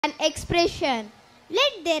and expression.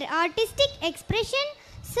 Let their artistic expression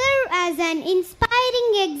serve as an inspiring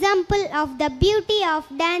example of the beauty of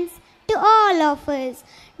dance to all of us.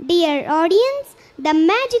 Dear audience, the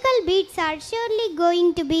magical beats are surely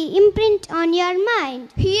going to be imprinted on your mind.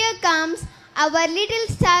 Here comes our little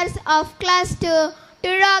stars of class 2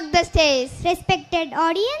 to rock the stage. Respected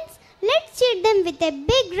audience, let's cheer them with a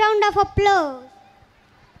big round of applause.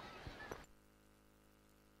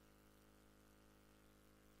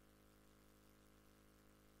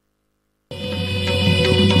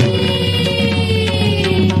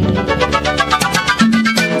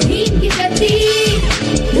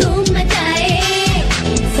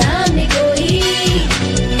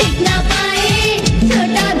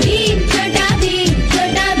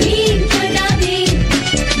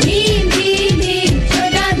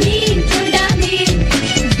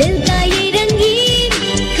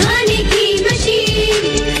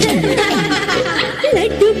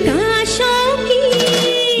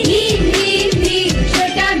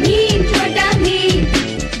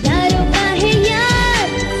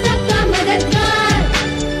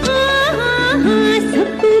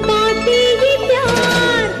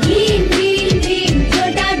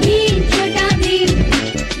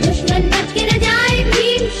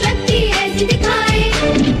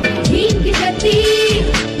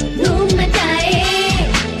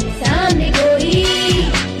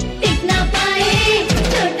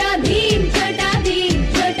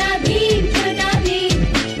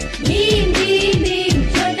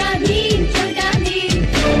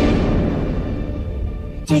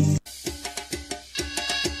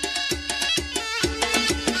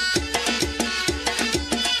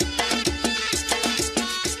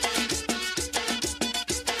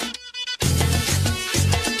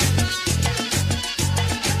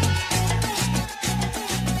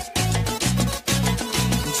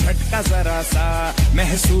 झटका जरा सा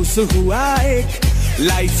महसूस हुआ एक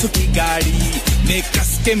life की गाड़ी ने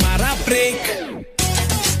कस के मारा ब्रेक।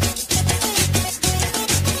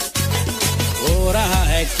 हो रहा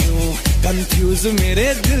है क्यों कंफ्यूज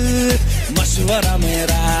मेरे दिल, मशवरा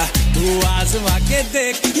मेरा तू आजमा के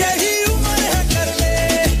देख। यही उम्र है कर ले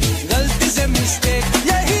गलती से मिस्टेक,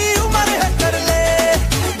 यही उम्र है कर ले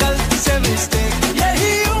गलती से मिस्टेक,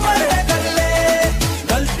 यही उम्र है कर ले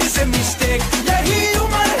गलती से मिस्टेक, यही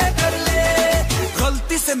उम्र है कर ले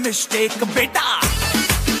गलती से मिस्टेक बेटा।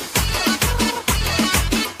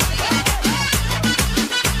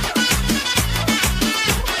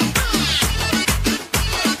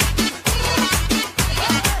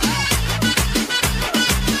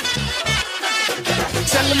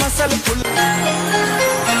 चल muscle full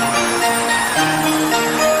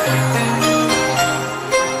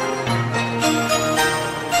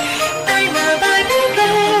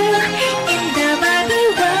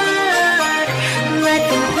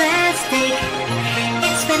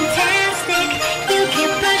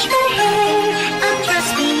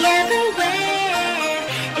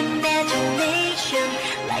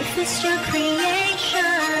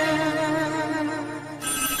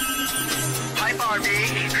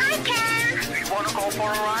Hi, Ken. You want to go for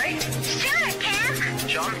a ride? Sure, Ken.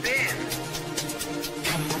 Jump in.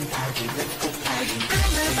 Come on, Barbie, let's go party.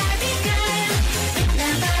 I'm a Barbie.